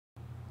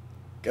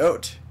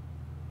Goat,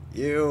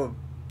 you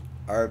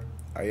are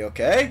you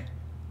okay?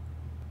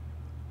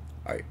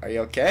 Are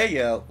you okay?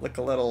 You look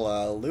a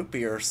little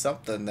loopy or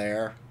something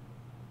there.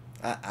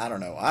 I don't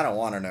know. I don't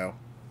want to know.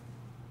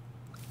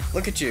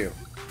 Look at you.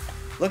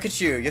 Look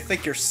at you. You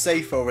think you're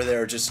safe over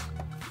there just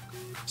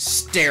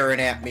staring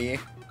at me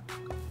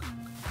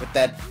with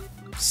that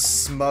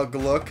smug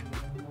look?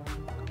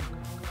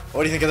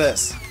 What do you think of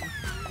this?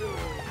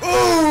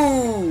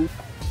 Ooh!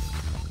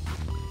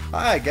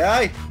 Hi,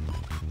 guy.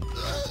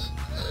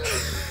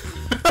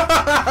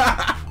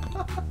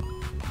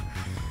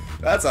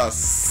 That's a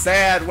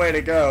sad way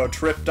to go,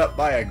 tripped up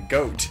by a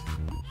goat.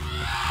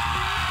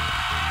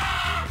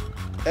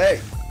 Hey!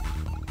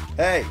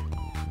 Hey!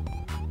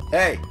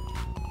 Hey!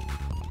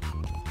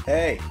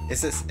 Hey!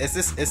 Is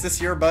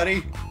this your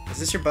buddy? Is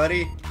this your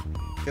buddy?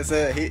 Cause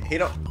he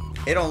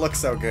don't look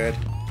so good.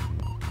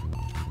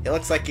 He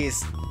looks like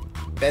he's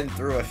been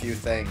through a few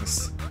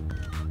things.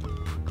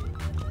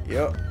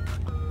 Yup.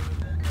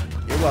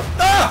 You're welcome.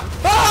 Ah!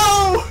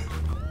 Oh!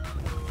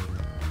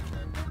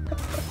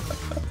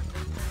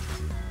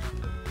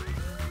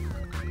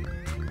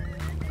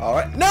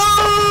 Alright. No!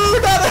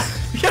 Not a...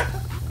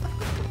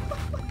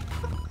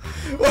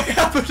 What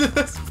happened to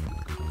this?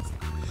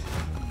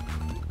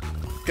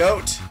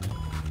 Goat.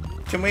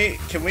 Can we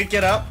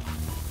get up?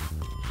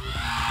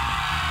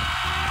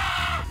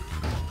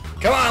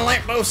 Come on,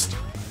 lamppost!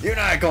 You and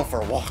I are going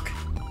for a walk.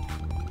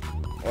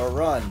 Or a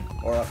run.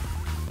 Or a...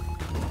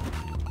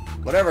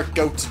 whatever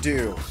goats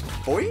do.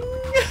 Boing!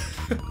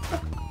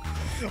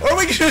 Or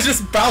we can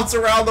just bounce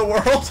around the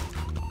world.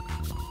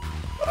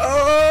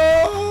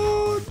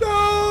 Oh no!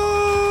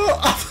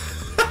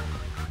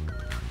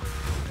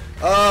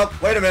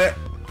 Wait a minute.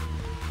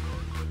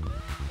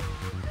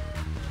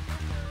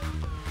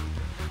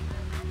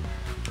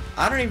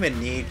 I don't even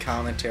need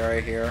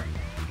commentary here.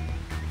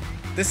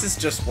 This is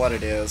just what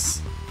it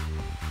is.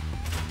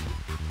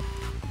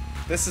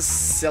 This is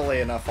silly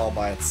enough all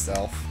by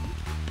itself.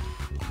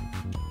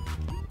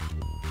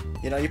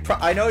 You know,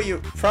 I know you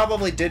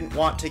probably didn't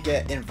want to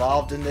get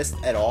involved in this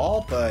at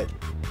all, but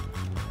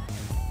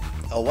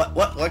oh,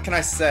 what can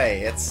I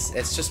say?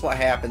 It's just what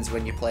happens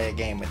when you play a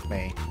game with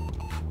me.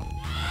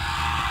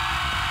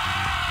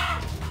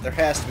 There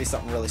has to be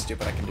something really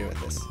stupid I can do with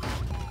this.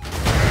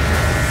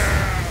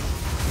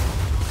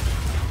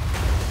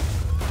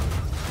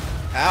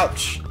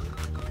 Ouch!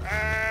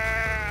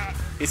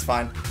 He's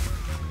fine.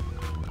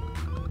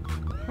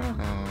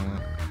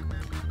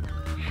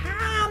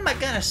 How am I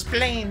gonna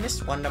explain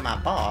this one to my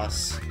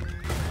boss?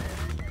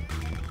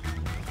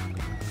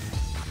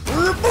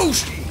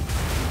 Boosty!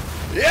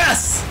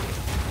 Yes!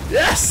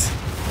 Yes!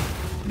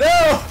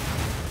 No!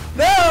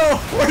 No!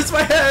 Where's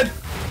my head?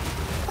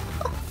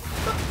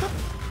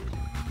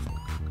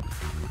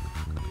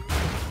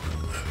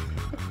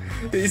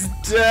 He's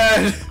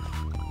dead!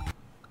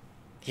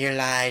 Here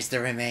lies the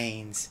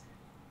remains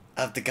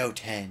of the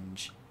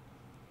Goathenge,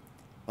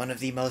 one of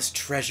the most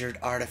treasured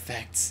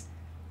artifacts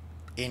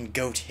in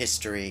goat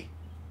history.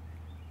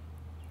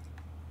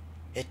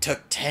 It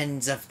took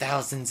tens of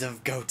thousands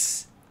of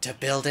goats to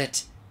build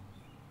it,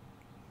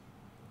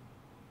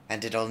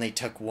 and it only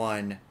took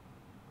one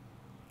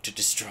to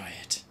destroy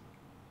it.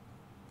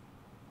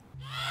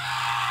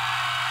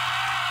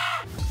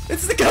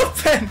 It's the goat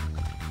pen!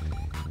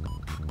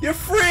 You're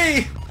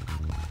free!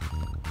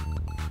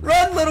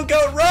 Run, little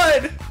goat,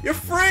 run! You're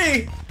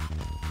free!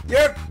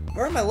 Where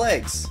are my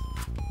legs?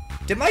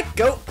 Did my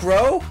goat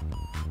grow?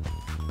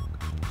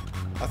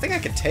 I think I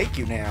can take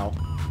you now.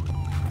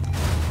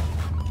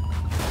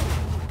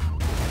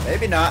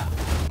 Maybe not.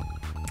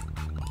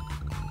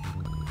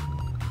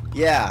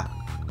 Yeah.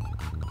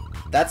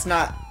 That's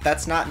not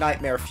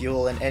nightmare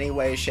fuel in any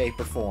way, shape,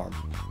 or form.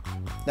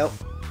 Nope.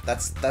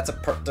 That's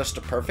just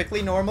a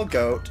perfectly normal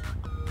goat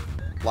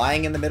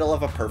lying in the middle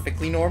of a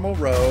perfectly normal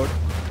road,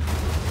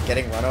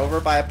 getting run over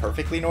by a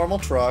perfectly normal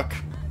truck.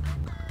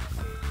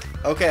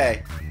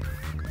 Okay.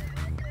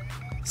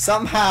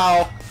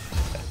 Somehow,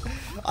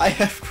 I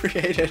have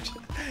created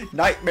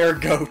Nightmare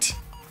Goat,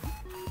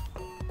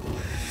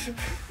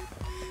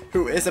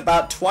 who is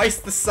about twice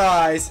the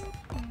size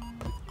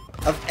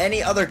of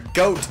any other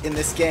goat in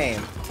this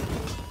game,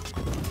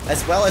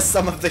 as well as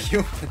some of the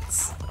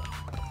humans.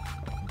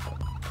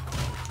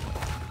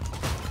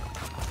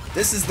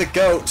 This is the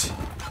goat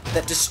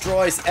that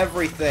destroys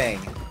everything.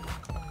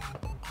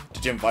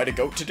 Did you invite a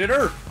goat to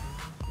dinner?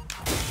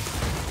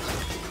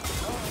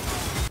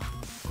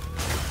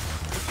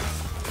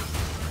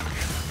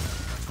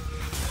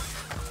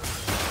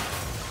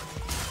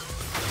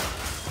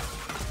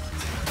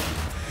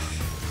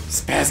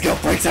 Spaz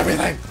Goat breaks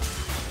everything!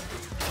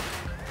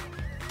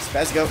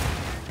 Spaz Goat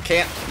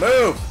can't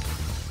move!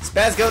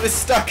 Spaz Goat is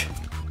stuck!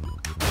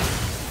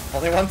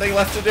 Only one thing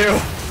left to do.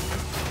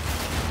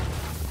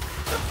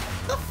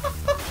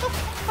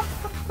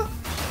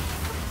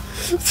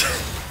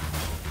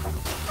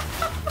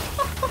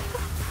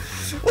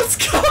 Let's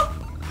go!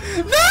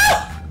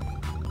 No!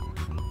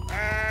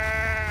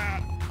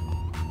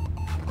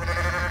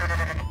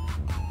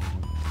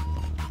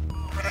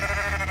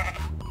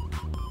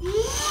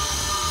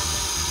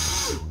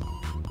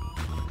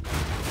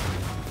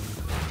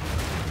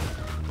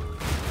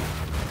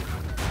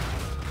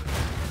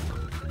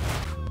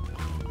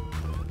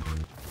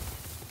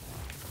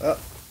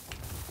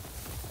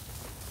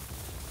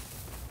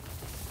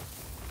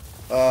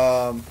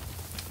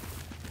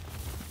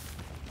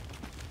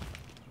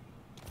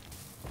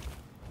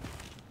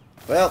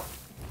 Well.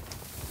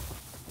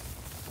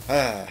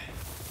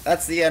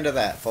 That's the end of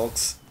that,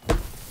 folks.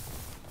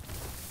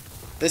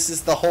 This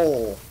is the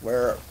hole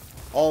where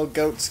all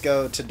goats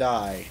go to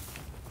die.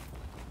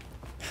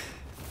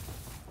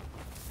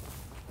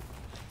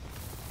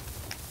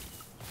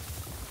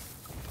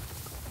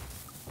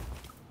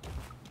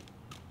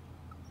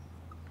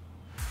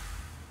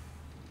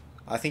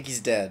 I think he's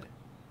dead.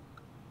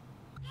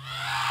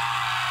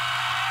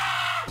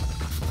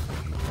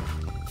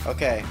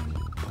 Okay.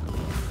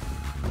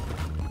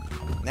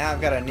 Now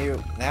I've got a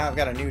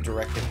new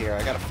directive here.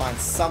 I gotta find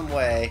some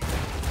way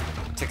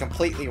to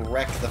completely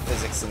wreck the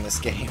physics in this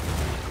game.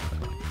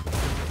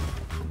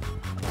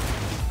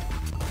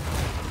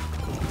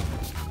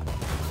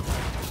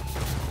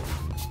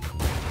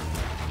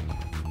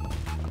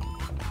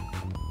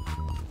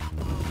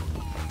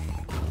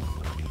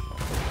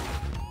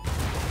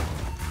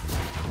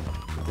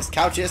 This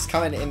couch is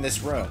coming in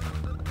this room.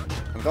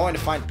 I'm going to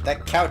find...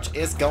 That couch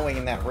is going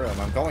in that room.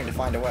 I'm going to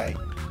find a way.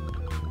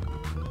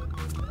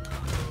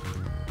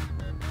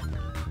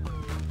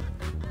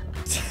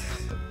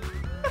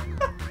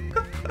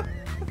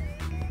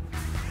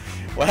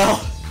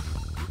 Well,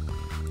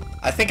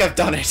 I think I've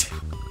done it.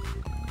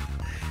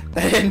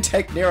 That didn't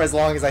take near as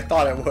long as I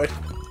thought it would.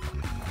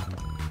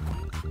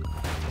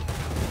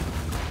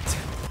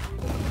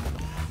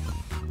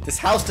 This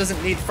house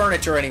doesn't need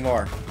furniture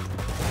anymore.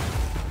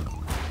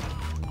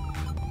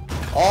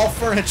 All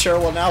furniture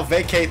will now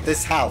vacate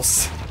this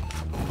house.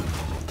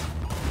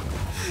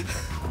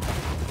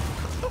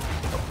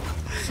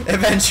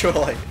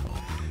 Eventually.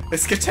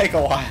 This could take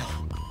a while.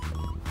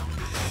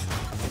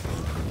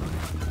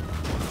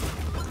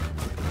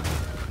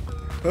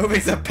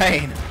 Moving's a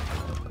pain.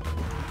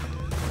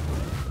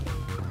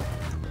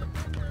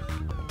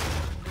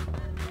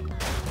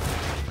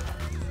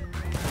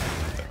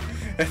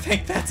 I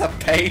think that's a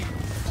pain.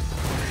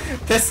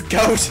 This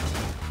goat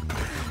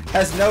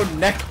has no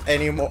neck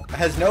anymore.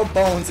 Has no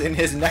bones in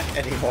his neck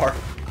anymore.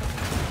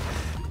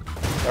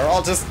 They're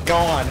all just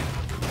gone.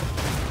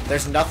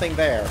 There's nothing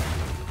there.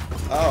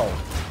 Oh,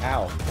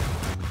 ow.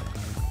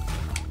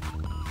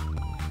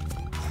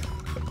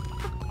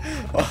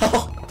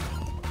 Well,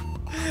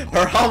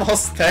 we're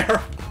almost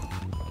there.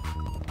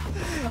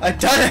 I've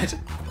done it.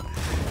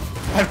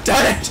 I've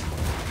done it.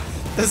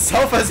 The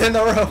sofa's in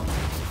the room.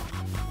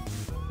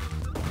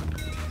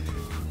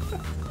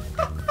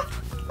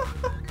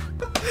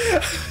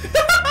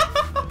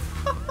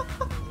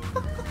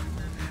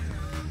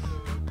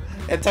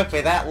 It took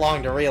me that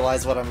long to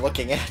realize what I'm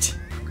looking at.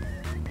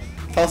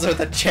 Those are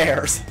the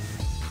chairs.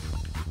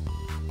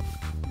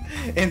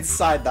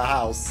 Inside the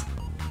house.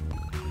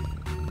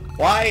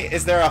 Why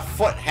is there a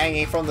foot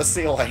hanging from the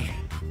ceiling?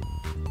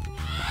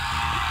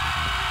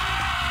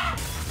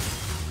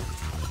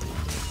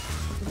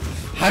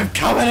 I'm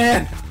coming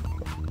in!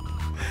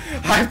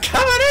 I'm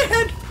coming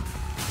in!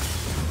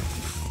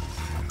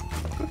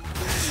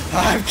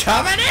 I'm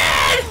coming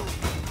in!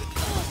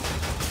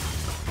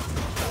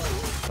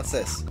 What's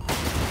this?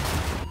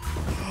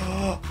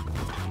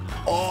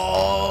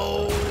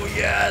 Oh,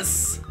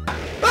 yes!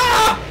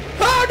 Ah!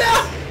 Oh,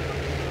 no!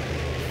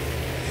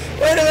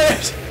 Wait a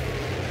minute!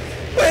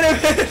 Wait a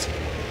minute!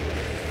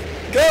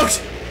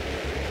 Goat!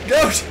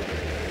 Goat!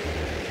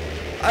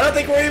 I don't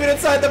think we're even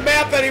inside the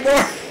map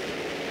anymore!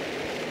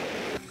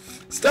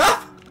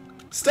 Stop!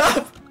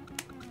 Stop!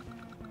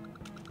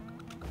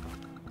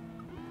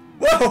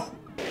 Whoa!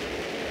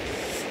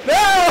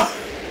 No!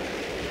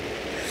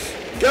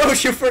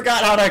 Goat, you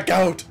forgot how to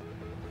goat!